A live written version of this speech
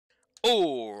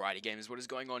Alrighty gamers, what is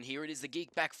going on here? It is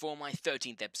TheGeek back for my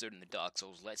 13th episode in the Dark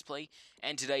Souls Let's Play,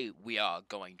 and today we are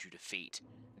going to defeat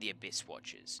the Abyss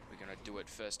Watchers. We're going to do it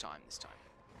first time this time.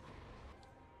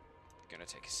 Gonna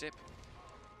take a sip.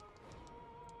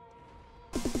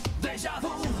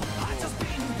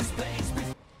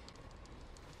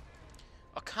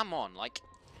 Oh, come on, like...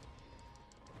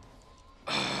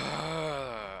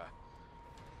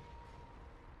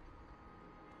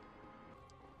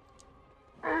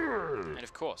 And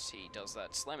of course, he does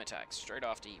that slam attack straight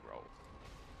after he rolled.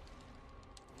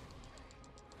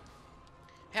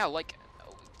 How, like...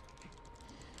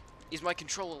 Is my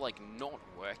controller, like, not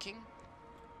working?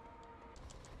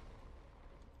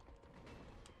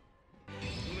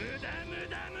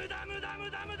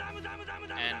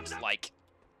 And, like...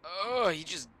 Oh, he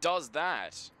just does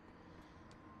that.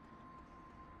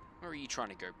 Where are you trying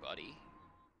to go, buddy?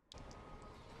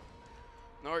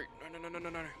 No,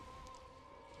 no.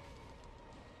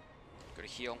 Gotta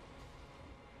heal.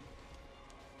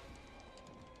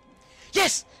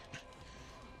 Yes!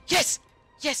 Yes!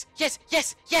 Yes! Yes!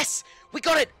 Yes! Yes! We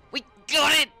got it! We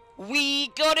got it! We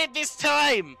got it this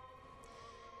time!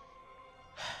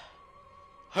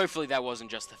 Hopefully that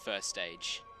wasn't just the first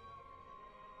stage.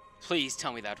 Please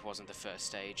tell me that wasn't the first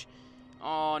stage.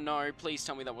 Oh no, please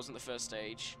tell me that wasn't the first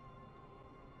stage.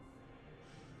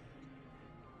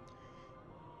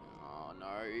 Oh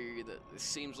no, this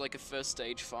seems like a first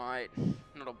stage fight,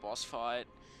 not a boss fight.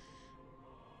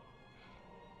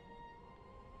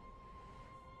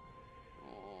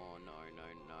 Oh no.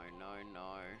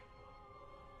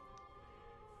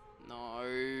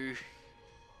 No.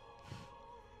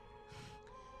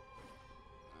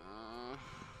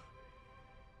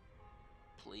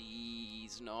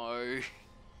 Please, no.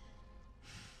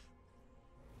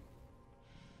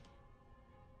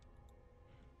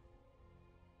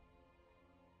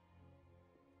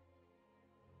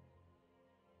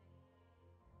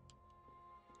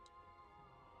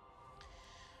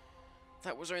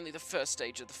 That was only the first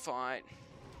stage of the fight.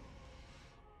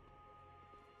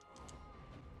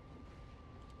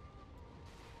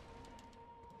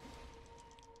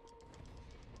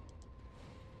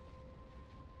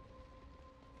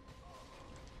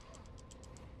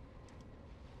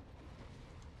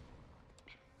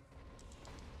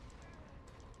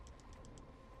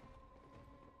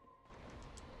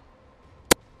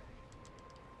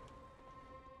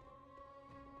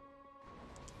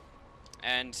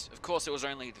 And, of course, it was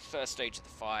only the first stage of the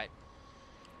fight,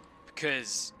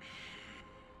 because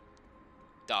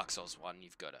Dark Souls 1,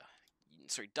 you've got to...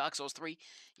 Sorry, Dark Souls 3,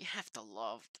 you have to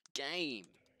love the game.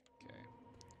 Okay.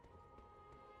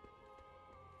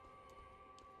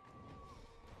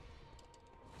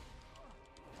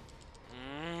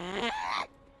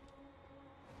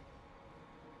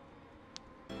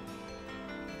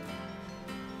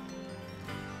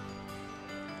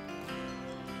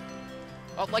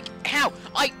 Oh, like, how?